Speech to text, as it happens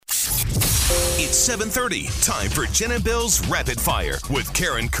It's 7:30. Time for Jen and Bill's Rapid Fire with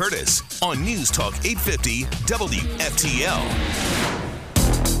Karen Curtis on News Talk 850 WFTL.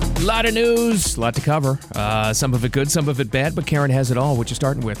 A lot of news, a lot to cover. Some of it good, some of it bad, but Karen has it all. What you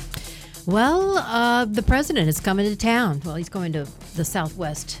starting with? Well, the president is coming to town. Well, he's going to the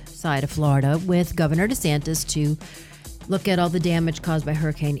southwest side of Florida with Governor DeSantis to look at all the damage caused by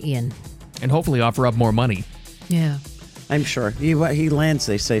Hurricane Ian. And hopefully offer up more money. Yeah. I'm sure. He lands,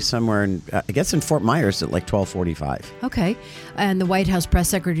 they say, somewhere in, I guess in Fort Myers at like 12:45. Okay. And the White House press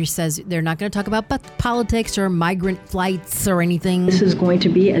secretary says they're not going to talk about politics or migrant flights or anything. This is going to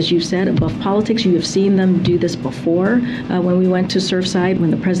be, as you said, above politics. You have seen them do this before. When we went to Surfside,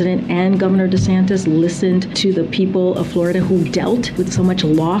 when the president and Governor DeSantis listened to the people of Florida who dealt with so much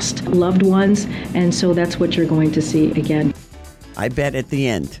lost loved ones. And so that's what you're going to see again. I bet at the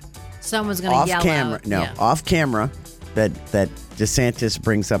end. Someone's going to yell out. Off camera. That DeSantis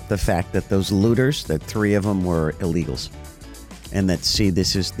brings up the fact that those looters, that 3 of them were illegals, and that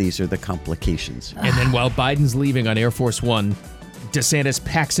these are the complications. And then while Biden's leaving on Air Force One, DeSantis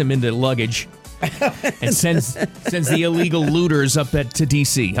packs him into luggage and sends the illegal looters up to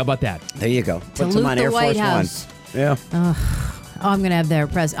D.C. How about that? There you go. To loot the White House. Yeah. I'm going to have their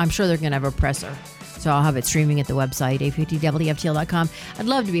press. I'm sure they're going to have a presser. So I'll have it streaming at the website, 850WFTL.com. I'd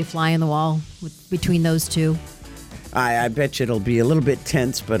love to be a fly on the wall between those two. I bet you it'll be a little bit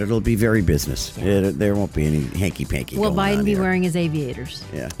tense, but it'll be very business. There won't be any hanky-panky Will going on Biden be here. wearing his aviators?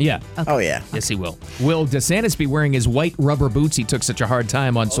 Yeah. Okay. Oh, yeah. Yes, he will. Will DeSantis be wearing his white rubber boots he took such a hard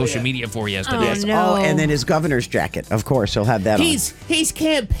time on social media for yesterday? Yes. no. Oh, and then his governor's jacket. Of course, he'll have that on. He's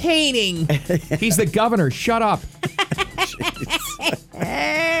campaigning. He's the governor. Shut up.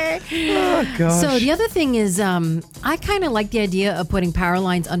 Oh, gosh. So the other thing is, I kind of like the idea of putting power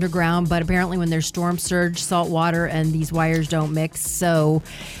lines underground, but apparently when there's storm surge, salt water, and these wires don't mix. So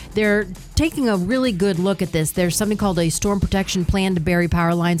they're taking a really good look at this. There's something called a storm protection plan to bury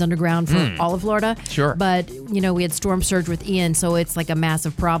power lines underground for all of Florida. Sure. But, we had storm surge with Ian, so it's like a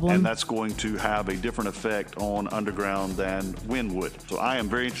massive problem. And that's going to have a different effect on underground than wind would. So I am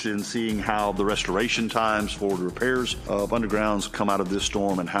very interested in seeing how the restoration times for the repairs of undergrounds come out of this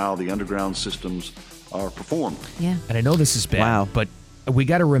storm and how the underground systems are performed. Yeah. And I know this is bad, but we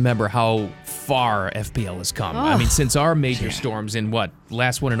got to remember how far FPL has come. I mean, since our major storms in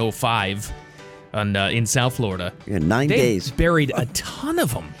last one in 2005 in South Florida. Yeah, 9 days. Buried a ton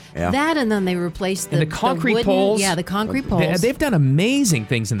of them. Yeah. That, and then they replaced the concrete wooden poles. Yeah, the concrete poles. They've done amazing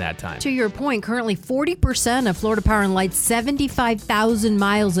things in that time. To your point, currently 40% of Florida Power and Light's 75,000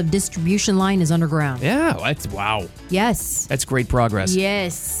 miles of distribution line is underground. Yeah, wow. Yes. That's great progress.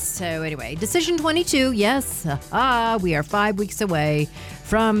 Yes. So anyway, Decision 22, yes. We are 5 weeks away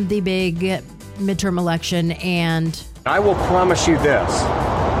from the big midterm election, and I will promise you this.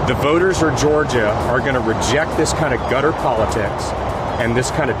 The voters of Georgia are going to reject this kind of gutter politics and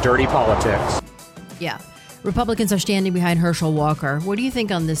this kind of dirty politics. yeah, Republicans are standing behind Herschel Walker. What do you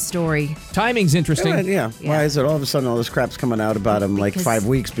think on this story? Timing's interesting. Yeah. Why is it all of a sudden all this crap's coming out about him like 5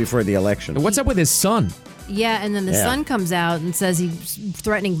 weeks before the election? What's up with his son? Yeah, and then the son comes out and says he's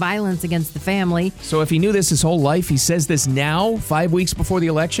threatening violence against the family. So if he knew this his whole life, he says this now, 5 weeks before the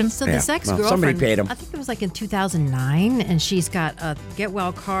election? So the ex-girlfriend, somebody paid him. I think it was like in 2009, and she's got a get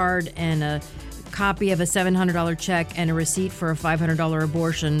well card and a copy of a $700 check and a receipt for a $500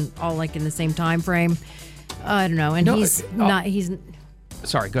 abortion, all like in the same time frame. I don't know, and he's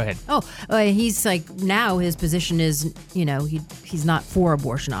Sorry, go ahead. He's like, now his position is, he's not for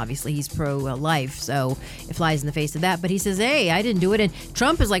abortion, obviously. He's pro-life, so it flies in the face of that. But he says, hey, I didn't do it. And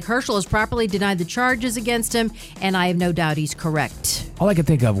Trump is like, Herschel has properly denied the charges against him, and I have no doubt he's correct. All I could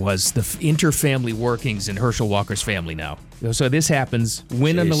think of was the inter-family workings in Herschel Walker's family now. So this happens,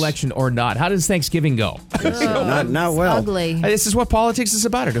 win an election or not. How does Thanksgiving go? Not well. Ugly. This is what politics is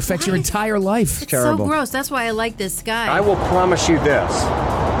about. It affects your entire life. It's so gross. That's why I like this guy. I will promise you this.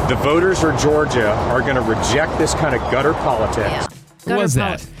 The voters of Georgia are going to reject this kind of gutter politics. Yeah. Who was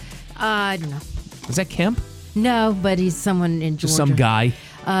that? I don't know. Was that Kemp? No, but he's someone in Georgia. Just some guy.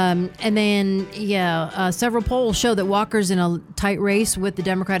 And then, several polls show that Walker's in a tight race with the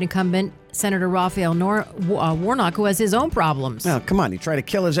Democrat incumbent, Senator Raphael Warnock, who has his own problems. No, come on. He tried to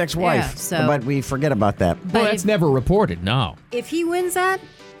kill his ex-wife. But we forget about that. Well, that's never reported, no. If he wins that,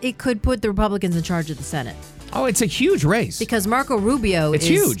 it could put the Republicans in charge of the Senate. Oh, it's a huge race. Because Marco Rubio is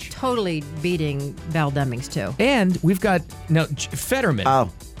huge. Totally beating Val Demings, too. And we've got, Fetterman. Oh.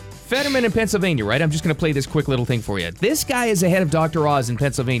 Fetterman in Pennsylvania, right? I'm just going to play this quick little thing for you. This guy is ahead of Dr. Oz in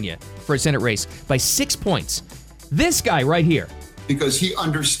Pennsylvania for a Senate race by 6 points. This guy right here. Because he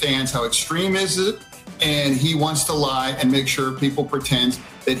understands how extreme is it, and he wants to lie and make sure people pretend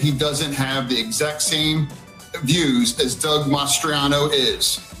that he doesn't have the exact same views as Doug Mastriano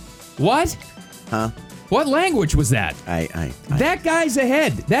is. What? Huh? What language was that? That guy's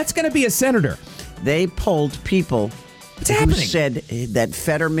ahead. That's going to be a senator. They polled people who said that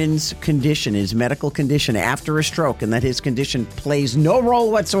Fetterman's condition, his medical condition after a stroke, and that his condition plays no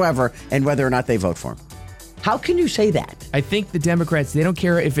role whatsoever in whether or not they vote for him. How can you say that? I think the Democrats, they don't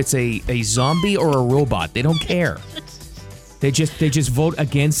care if it's a zombie or a robot. They don't care. They just vote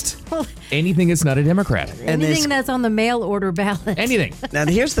against anything that's not a Democrat. Anything that's on the mail order ballot. Anything. Now,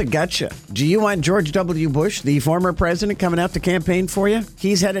 here's the gotcha. Do you want George W. Bush, the former president, coming out to campaign for you?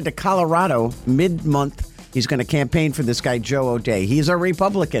 He's headed to Colorado mid-month. He's going to campaign for this guy, Joe O'Dea. He's a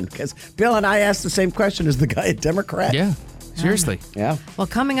Republican, because Bill and I asked the same question. Is the guy a Democrat? Yeah, seriously. Yeah. Well,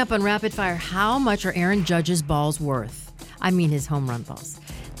 coming up on Rapid Fire, how much are Aaron Judge's balls worth? I mean, his home run balls.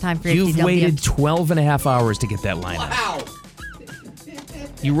 Time for You've FTW. waited 12 and a half hours to get that lineup. Wow.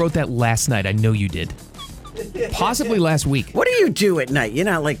 You wrote that last night. I know you did. Possibly last week. What do you do at night? You're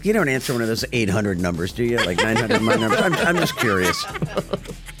not like, you don't answer one of those 800 numbers, do you? Like 900 my numbers. I'm just curious.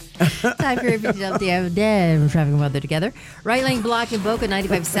 Time for FTW. Traffic and weather together. Right lane block in Boca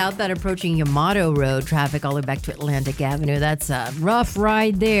 95 southbound approaching Yamato Road. Traffic all the way back to Atlantic Avenue. That's a rough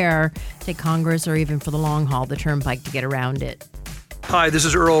ride there. Take Congress or even for the long haul, the Turnpike to get around it. Hi, this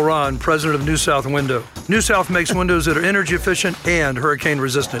is Earl Ron, president of New South Window. New South makes windows that are energy efficient and hurricane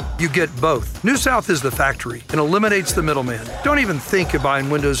resistant. You get both. New South is the factory and eliminates the middleman. Don't even think of buying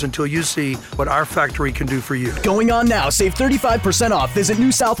windows until you see what our factory can do for you. Going on now. Save 35% off. Visit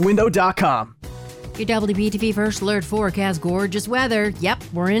newsouthwindow.com. Your WBTV First Alert forecast, gorgeous weather. Yep,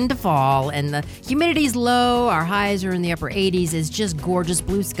 we're into fall, and the humidity's low. Our highs are in the upper 80s. It's just gorgeous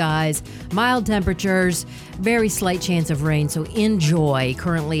blue skies, mild temperatures, very slight chance of rain, so enjoy.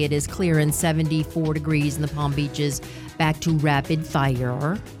 Currently, it is clear and 74 degrees in the Palm Beaches. Back to Rapid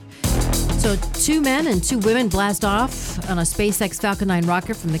Fire. So 2 men and 2 women blast off on a SpaceX Falcon 9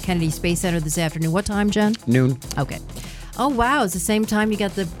 rocket from the Kennedy Space Center this afternoon. What time, Jen? Noon. Okay. Oh, wow. It's the same time you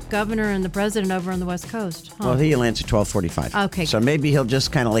got the governor and the president over on the West Coast. Huh. Well, he lands at 12:45. Okay. So maybe he'll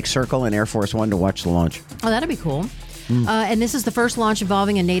just kind of like circle in Air Force One to watch the launch. Oh, that'd be cool. And this is the first launch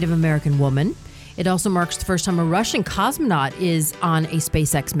involving a Native American woman. It also marks the first time a Russian cosmonaut is on a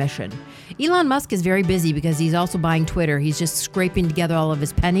SpaceX mission. Elon Musk is very busy because he's also buying Twitter. He's just scraping together all of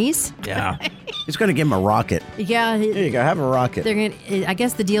his pennies. Yeah. He's going to give him a rocket. Yeah. There you go. Have a rocket. They're going. I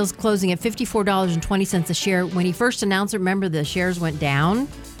guess the deal's closing at $54.20 a share. When he first announced it, remember the shares went down,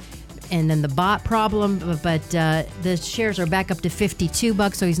 and then the bot problem. But the shares are back up to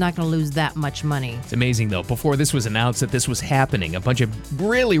 $52, so he's not going to lose that much money. It's amazing, though. Before this was announced that this was happening, a bunch of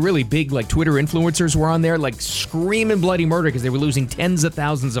really, really big like Twitter influencers were on there like screaming bloody murder because they were losing tens of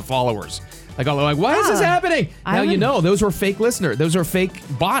thousands of followers. Like, why is this happening? Now you know, those were fake listeners. Those are fake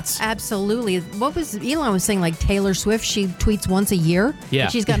bots. Absolutely. What was Elon was saying, like Taylor Swift, she tweets once a year. Yeah.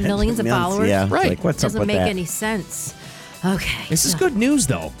 She's got millions of followers. Yeah. Right. Like, what's up with that? Doesn't make any sense. Okay. This is good news,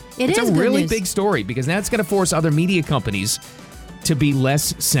 though. It's a good really news. big story because now it's going to force other media companies to be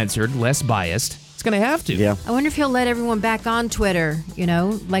less censored, less biased. It's going to have to. Yeah. I wonder if he'll let everyone back on Twitter,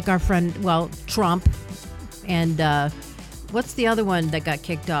 like our friend, Trump. And what's the other one that got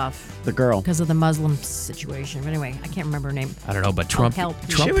kicked off? The girl. Because of the Muslim situation. But anyway, I can't remember her name. I don't know, but Trump She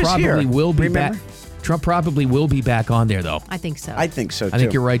was probably here. will be Remember? back. Trump probably will be back on there, though. I think so. I think so, too. I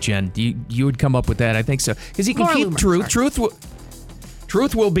think you're right, Jen. You would come up with that. I think so. Because he can Laura keep Loomer, truth.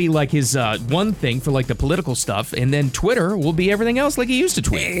 Truth will be like his one thing for like the political stuff, and then Twitter will be everything else like he used to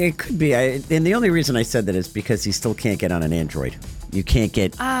tweet. It could be. And the only reason I said that is because he still can't get on an Android. You can't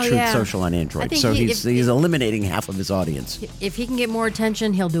get Truth Social on I Android. think So he's eliminating half of his audience. If he can get more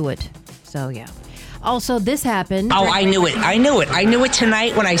attention, he'll do it. So, yeah. Also, this happened. Oh, I knew it. I knew it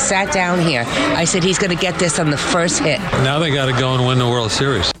tonight when I sat down here. I said he's going to get this on the first hit. Now they got to go and win the World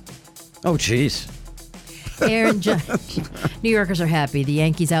Series. Oh, jeez. Aaron Judge. New Yorkers are happy. The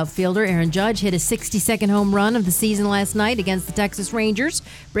Yankees outfielder Aaron Judge hit a 62nd home run of the season last night against the Texas Rangers,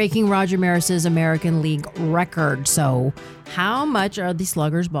 breaking Roger Maris's American League record. So, how much are the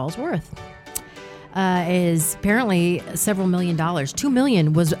Sluggers' balls worth? Is apparently several $1 million. $2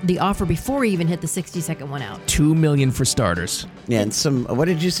 million was the offer before he even hit the 62nd one out. $2 million for starters. Yeah, and some. What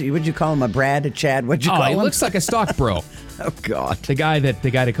did you say? Would you call him a Brad, a Chad? What'd you call him? He looks like a stock bro. Oh God. The guy that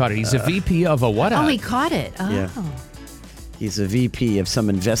caught it. He's a VP of a what? Oh, he caught it. Oh. Yeah. He's a VP of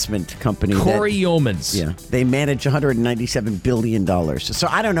some investment company. Corey Yeomans. Yeah. They manage $197 billion. So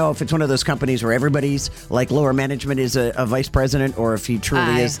I don't know if it's one of those companies where everybody's like lower management is a vice president or if he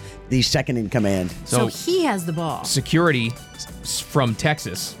truly is the second in command. So he has the ball. Security from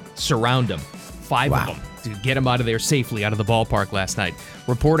Texas surround him. 5 of them. to get him out of there safely, out of the ballpark last night.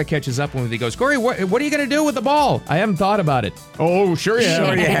 Reporter catches up with him. He goes, Corey, what are you going to do with the ball? I haven't thought about it. Oh, sure you have.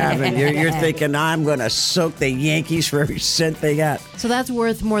 Sure you haven't. You're thinking, I'm going to soak the Yankees for every cent they got. So that's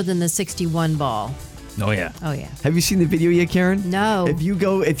worth more than the 61 ball. Oh, yeah. Oh, yeah. Have you seen the video yet, Karen? No. If you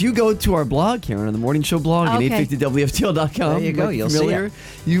go to our blog, Karen, on the morning show blog at 850wftl.com. There you go. You'll see it.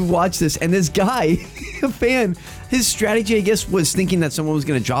 You watch this, and this guy, a fan, his strategy, I guess, was thinking that someone was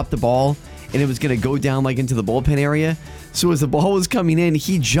going to drop the ball and it was going to go down like into the bullpen area. So as the ball was coming in,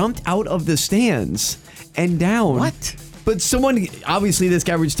 he jumped out of the stands and down. What? But someone, obviously this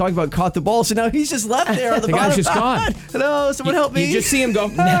guy we were just talking about, caught the ball, so now he's just left there on the bottom. guy's just gone. Hello, someone help me. You just see him go.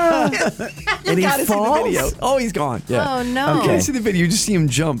 And he falls? Oh, he's gone. Yeah. Oh, no. You can't see the video. You just see him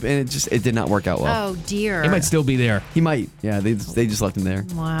jump, and it did not work out well. Oh, dear. He might still be there. He might. Yeah, they just left him there.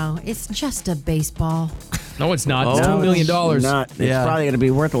 Wow. It's just a baseball. No, it's not. Oh, It's $2 million. It's probably going to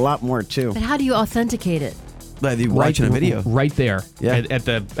be worth a lot more, too. But how do you authenticate it? Like they're watching a video. Right there Yeah. at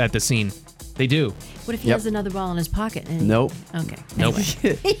the scene. They do. What if he has another ball in his pocket? Nope. Okay. Nope.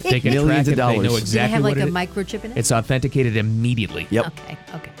 Anyway. They can Millions track of it. They know dollars. Do they exactly have like what a it is. microchip in it? It's authenticated immediately. Yep.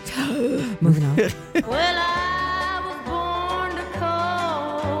 Okay. Moving on. Well, I was born to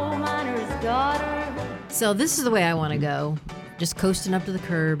coal miner's daughter. So this is the way I want to go. Just coasting up to the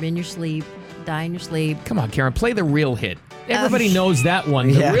curb in your sleep, die in your sleep. Come on, Karen, play the real hit. Everybody knows that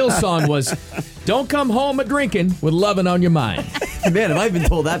one. The real song was "Don't Come Home a Drinking with Lovin' on Your Mind." Man, have I been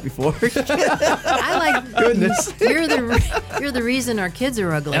told that before? I like Goodness. You're the reason our kids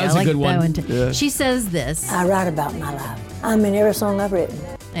are ugly. That was I like a good one. That one too. Yeah. She says this. I write about my life. I'm in every song I've written.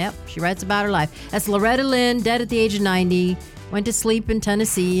 Yep, she writes about her life. That's Loretta Lynn, dead at the age of 90. Went to sleep in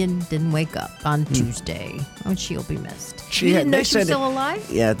Tennessee and didn't wake up on Tuesday. Oh, she'll be missed. You didn't know she was still alive?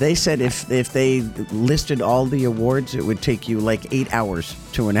 Yeah, they said if they listed all the awards, it would take you like 8 hours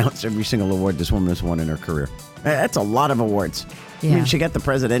to announce every single award this woman has won in her career. That's a lot of awards. Yeah. I mean, she got the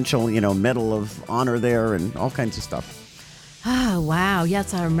presidential, Medal of Honor there and all kinds of stuff. Oh, wow.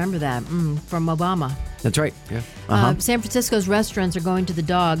 Yes, I remember that from Obama. That's right. Yeah. San Francisco's restaurants are going to the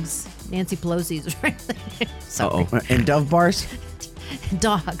dogs. Nancy Pelosi's is right there. Sorry. And Dove bars?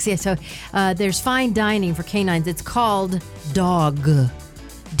 Dogs, yeah. So there's fine dining for canines. It's called Dog,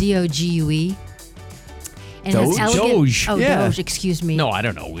 D-O-G-U-E. And Doge? it's elegant. Doge. Oh, Yeah. Doge, excuse me. No, I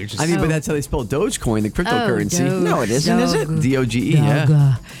don't know. We're just. I mean, but that's how they spell Dogecoin, the cryptocurrency. Doge. No, it isn't, is it? Dog. D-O-G-E, Dog.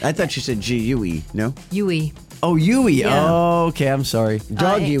 yeah. I thought you said G-U-E, no? Yui. Oh, Yui. Yeah. Oh, okay, I'm sorry.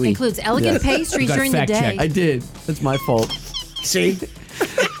 Dog It Yui. includes elegant You pastries got during the fact day. checked. I did. That's my fault. See?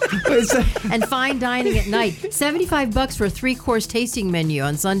 And fine dining at night. $75 for a 3-course tasting menu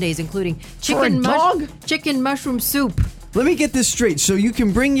on Sundays, including chicken mushroom soup. Let me get this straight. So you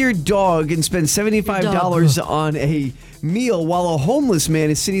can bring your dog and spend $75 on a meal while a homeless man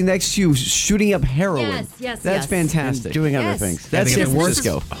is sitting next to you shooting up heroin. Yes, That's fantastic. And doing other Yes. things. That's the San worst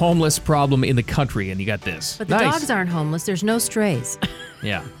Francisco. homeless problem in the country, and you got this. But the Nice. dogs aren't homeless. There's no strays.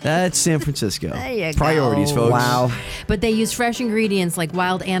 Yeah. That's San Francisco. There you Priorities, go. folks. Wow. But they use fresh ingredients like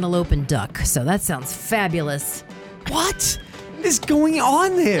wild antelope and duck. So that sounds fabulous. What is going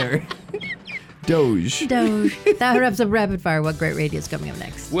on there? Doge. Doge. That wraps up Rapid Fire. What great radio is coming up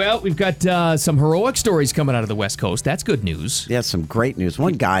next? Well, we've got some heroic stories coming out of the West Coast. That's good news. Yeah, some great news.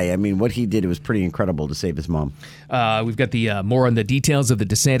 One guy, I mean, what he did was pretty incredible to save his mom. We've got the more on the details of the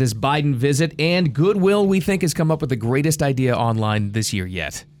DeSantis-Biden visit, and Goodwill, we think, has come up with the greatest idea online this year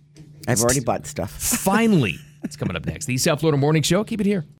yet. I've already bought stuff. Finally. It's coming up next. The South Florida Morning Show. Keep it here.